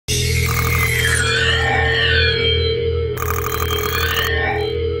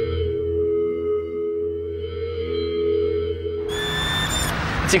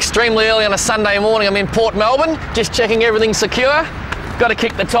It's extremely early on a Sunday morning. I'm in Port Melbourne, just checking everything's secure. Got to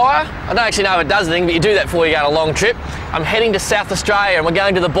kick the tyre. I don't actually know if it does anything, but you do that before you go on a long trip. I'm heading to South Australia and we're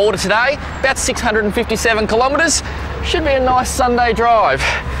going to the border today, about 657 kilometres. Should be a nice Sunday drive.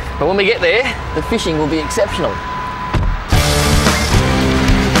 But when we get there, the fishing will be exceptional.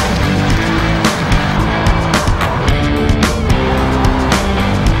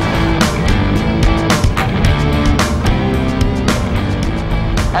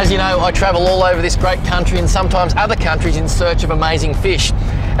 As you know, I travel all over this great country and sometimes other countries in search of amazing fish.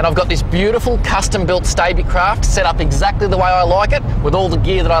 And I've got this beautiful custom-built Staby craft set up exactly the way I like it, with all the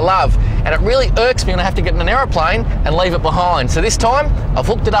gear that I love. And it really irks me when I have to get in an aeroplane and leave it behind. So this time, I've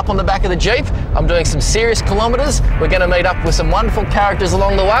hooked it up on the back of the Jeep. I'm doing some serious kilometres. We're going to meet up with some wonderful characters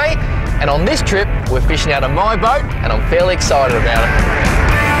along the way. And on this trip, we're fishing out of my boat, and I'm fairly excited about it.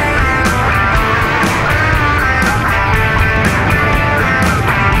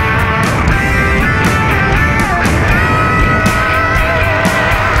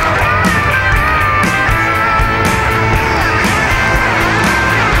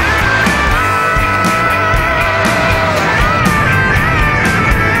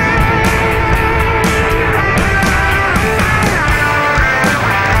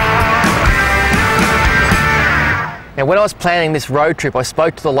 Now, when I was planning this road trip, I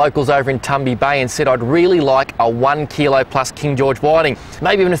spoke to the locals over in Tumby Bay and said I'd really like a 1 kilo plus King George whiting,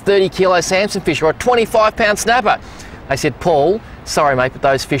 maybe even a 30 kilo Samson fish or a 25 pound snapper. They said, Paul, sorry mate, but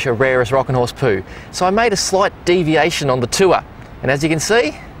those fish are rare as rock and horse poo. So I made a slight deviation on the tour. And as you can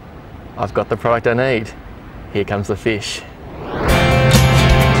see, I've got the product I need. Here comes the fish.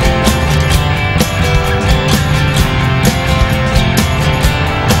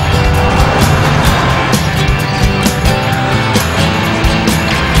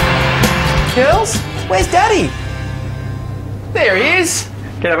 Girls, where's Daddy? There he is.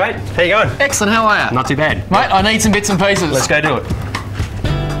 G'day mate, how you going? Excellent, how are you? Not too bad. Mate, I need some bits and pieces. Let's go do it.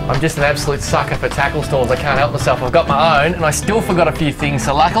 I'm just an absolute sucker for tackle stores. I can't help myself. I've got my own and I still forgot a few things.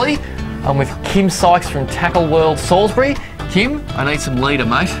 So luckily, I'm with Kim Sykes from Tackle World Salisbury. Kim, I need some leader,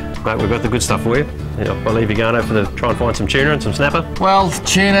 mate. Mate, we've got the good stuff for you. Yeah, I'll leave you going over to try and find some tuna and some snapper. Well,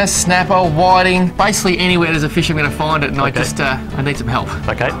 tuna, snapper, whiting, basically anywhere there's a fish I'm going to find it, and okay. I need some help.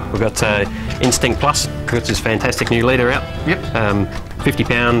 Okay, we've got Instinct Plus. Got this fantastic new leader out. Yep. 50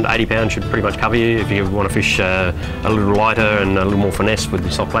 pound, 80 pound should pretty much cover you. If you want to fish a little lighter and a little more finesse with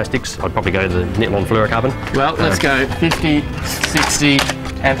the soft plastics, I'd probably go the Netlon fluorocarbon. Well, let's go 50, 60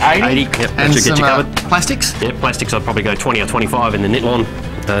 and 80. 80, yep, and that should get you covered. Plastics? Yep, plastics I'd probably go 20 or 25 in the Netlon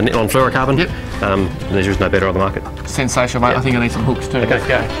fluorocarbon. Yep. There's just no better on the market. Sensational, mate. Yep. I think I need some hooks too. Okay. Let's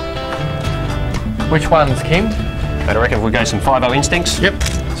go. Which ones, Kim? I reckon we'll go some 5.0 Instincts. Yep.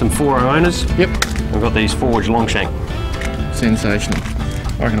 Some 4.0 Owners. Yep. We've got these Forge long shank. Sensational.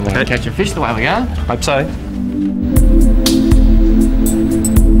 I reckon I'm going to catch a fish the way we go. Hope so.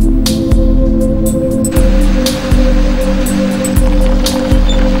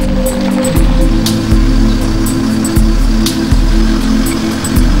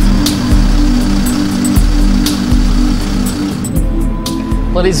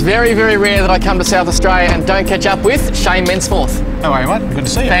 Well, it is very, very rare that I come to South Australia and don't catch up with Shane Mensforth. How are you, mate? Good to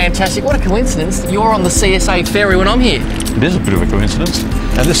see you. Fantastic. What a coincidence. You're on the CSA ferry when I'm here. It is a bit of a coincidence.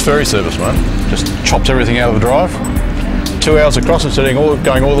 And this ferry service, mate, just chops everything out of the drive. 2 hours across and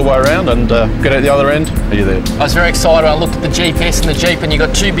going all the way around, and get out the other end, are you there? I was very excited when I looked at the GPS in the Jeep, and you've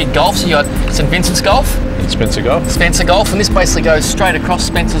got two big Golfs. You've got St Vincent's Golf. And Spencer Golf. Spencer Golf, and this basically goes straight across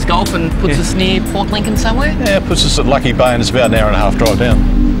Spencer's Golf and puts us near Port Lincoln somewhere? Yeah, it puts us at Lucky Bay, and it's about an hour and a half drive down.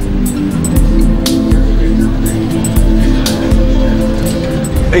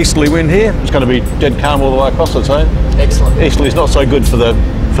 Easterly wind here. It's going to be dead calm all the way across, I'd say. Excellent. Easterly's not so good for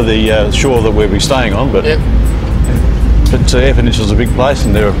the shore that we'll be staying on, but Eyre Peninsula's a big place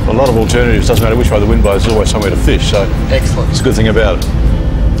and there are a lot of alternatives. Doesn't matter which way the wind blows, there's always somewhere to fish. So excellent. It's a good thing about it.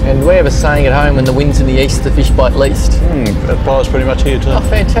 And we have a saying at home: when the wind's in the east, the fish bite least. That applies pretty much here too. Oh,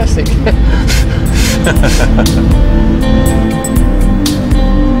 fantastic.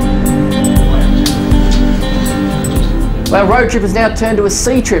 Well, our road trip has now turned to a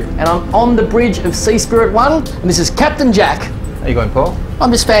sea trip, and I'm on the bridge of Sea Spirit 1, and this is Captain Jack. How you going, Paul?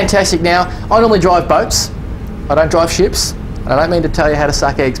 I'm just fantastic now. I normally drive boats. I don't drive ships. I don't mean to tell you how to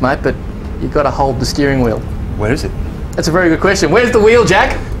suck eggs, mate, but you've got to hold the steering wheel. Where is it? That's a very good question. Where's the wheel,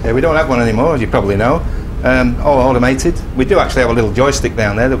 Jack? Yeah, we don't have one anymore, as you probably know. All automated. We do actually have a little joystick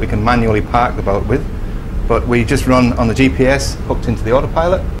down there that we can manually park the boat with, but we just run on the GPS hooked into the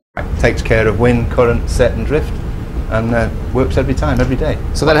autopilot. It takes care of wind, current, set and drift. and works every time, every day.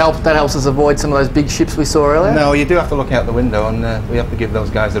 So that helps us avoid some of those big ships we saw earlier? No, you do have to look out the window, and we have to give those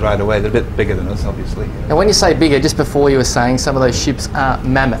guys the right of way. They're a bit bigger than us, obviously. Now when you say bigger, just before you were saying some of those ships are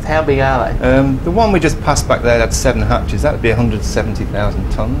mammoth. How big are they? The one we just passed back there had 7 hatches. That would be 170,000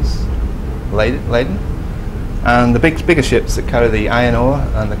 tonnes laden. And the bigger ships that carry the iron ore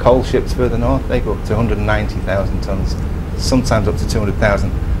and the coal ships further north, they go up to 190,000 tonnes, sometimes up to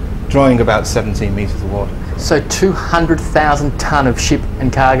 200,000, drawing about 17 metres of water. So 200,000 tonne of ship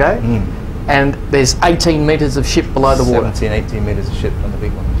and cargo, and there's 18 metres of ship below the water. 17, 18 metres of ship on the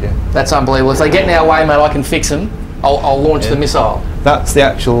big ones, yeah. That's unbelievable. If they get in our way, mate, I can fix them. I'll launch the missile. That's the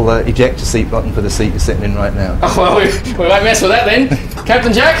actual ejector seat button for the seat you're sitting in right now. Oh, well, we won't mess with that then.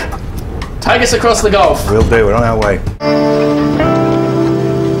 Captain Jack, take us across the Gulf. We'll do, we're on our way.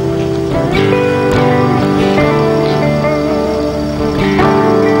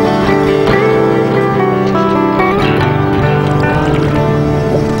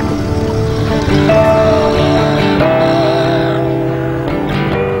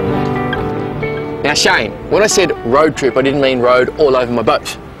 Now Shane, when I said road trip, I didn't mean road all over my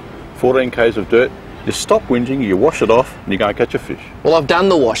boat. 14 k's of dirt. You stop whinging, you wash it off, and you go and catch a fish. Well, I've done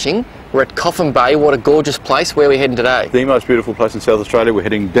the washing. We're at Coffin Bay. What a gorgeous place. Where are we heading today? The most beautiful place in South Australia. We're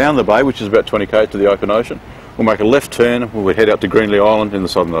heading down the bay, which is about 20 k's to the open ocean. We'll make a left turn, we'll head out to Greenlee Island in the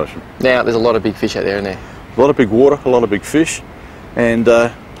Southern Ocean. Now, there's a lot of big fish out there, isn't there? A lot of big water, a lot of big fish, and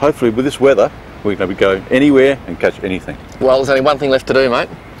hopefully with this weather, we're going to go anywhere and catch anything. Well, there's only one thing left to do, mate.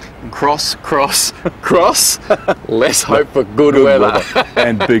 Cross, cross, cross. Let's hope for good weather.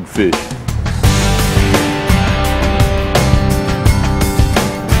 And big fish.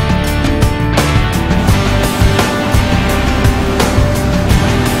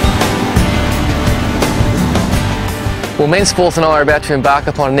 Well, Mensforth and I are about to embark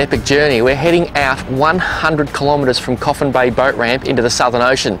upon an epic journey. We're heading out 100 kilometres from Coffin Bay boat ramp into the Southern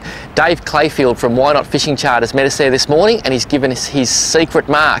Ocean. Dave Clayfield from Why Not Fishing Charters met us there this morning, and he's given us his secret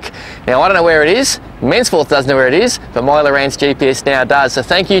mark. Now, I don't know where it is, Mensforth doesn't know where it is, but my Lowrance GPS now does. So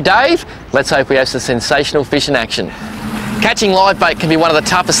thank you, Dave. Let's hope we have some sensational fish in action. Catching live bait can be one of the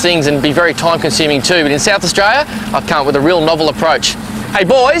toughest things and be very time consuming too, but in South Australia, I've come up with a real novel approach. Hey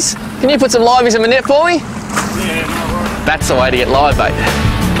boys, can you put some liveys in my net for me? Yeah. That's the way to get live bait.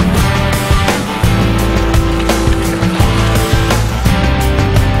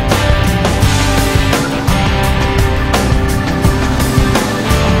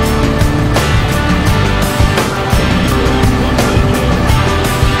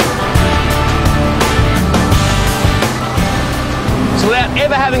 So without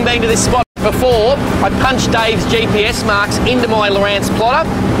ever having been to this spot before, I punched Dave's GPS marks into my Lowrance plotter.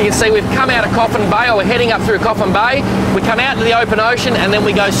 You can see we've come out of Coffin Bay, or we're heading up through Coffin Bay. We come out into the open ocean and then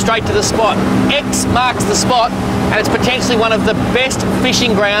we go straight to the spot. X marks the spot, and it's potentially one of the best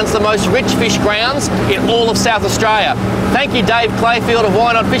fishing grounds, the most rich fish grounds in all of South Australia. Thank you, Dave Clayfield of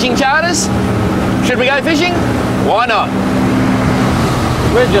Why Not Fishing Charters. Should we go fishing? Why not?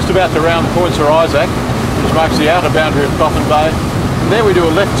 We're just about to round Point Sir Isaac, which marks the outer boundary of Coffin Bay. Then we do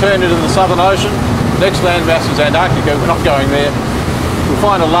a left turn into the Southern Ocean. Next landmass is Antarctica. We're not going there. We'll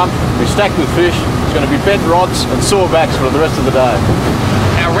find a lump, we stack with fish. It's going to be bent rods and sawbacks for the rest of the day.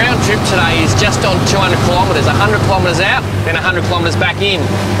 Our round trip today is just on 200 kilometres, 100 kilometres out, then 100 kilometres back in.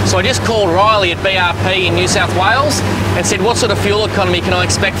 So I just called Riley at BRP in New South Wales and said, what sort of fuel economy can I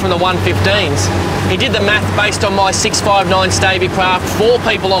expect from the 115s? He did the math based on my 659 Stavy craft, 4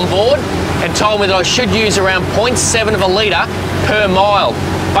 people on board, and told me that I should use around 0.7 of a litre per mile.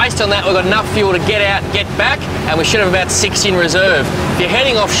 Based on that, we've got enough fuel to get out, get back, and we should have about 6 in reserve. If you're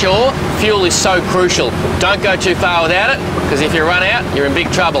heading offshore, fuel is so crucial. Don't go too far without it, because if you run out, you're in big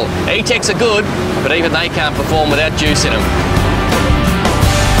trouble. E-Techs are good, but even they can't perform without juice in them.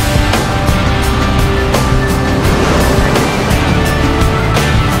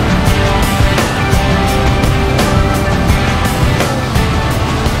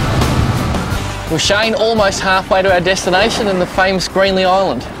 Well, Shane, almost halfway to our destination in the famous Greenlee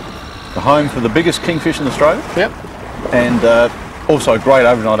Island. The home for the biggest kingfish in Australia. Yep. And also a great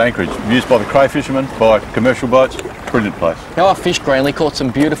overnight anchorage, used by the cray fishermen, by commercial boats. Brilliant place. Now, I fished Greenlee, caught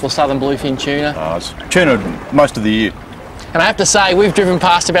some beautiful southern bluefin tuna. It's tuna most of the year. And I have to say, we've driven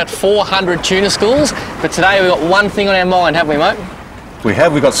past about 400 tuna schools, but today we've got one thing on our mind, haven't we, mate? We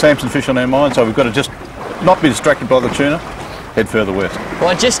have. We've got Samson fish on our mind, so we've got to just not be distracted by the tuna. Head further west. Well,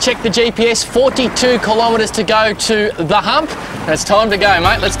 I just checked the GPS, 42 kilometres to go to the hump, and it's time to go,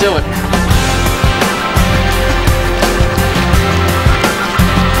 mate. Let's do it.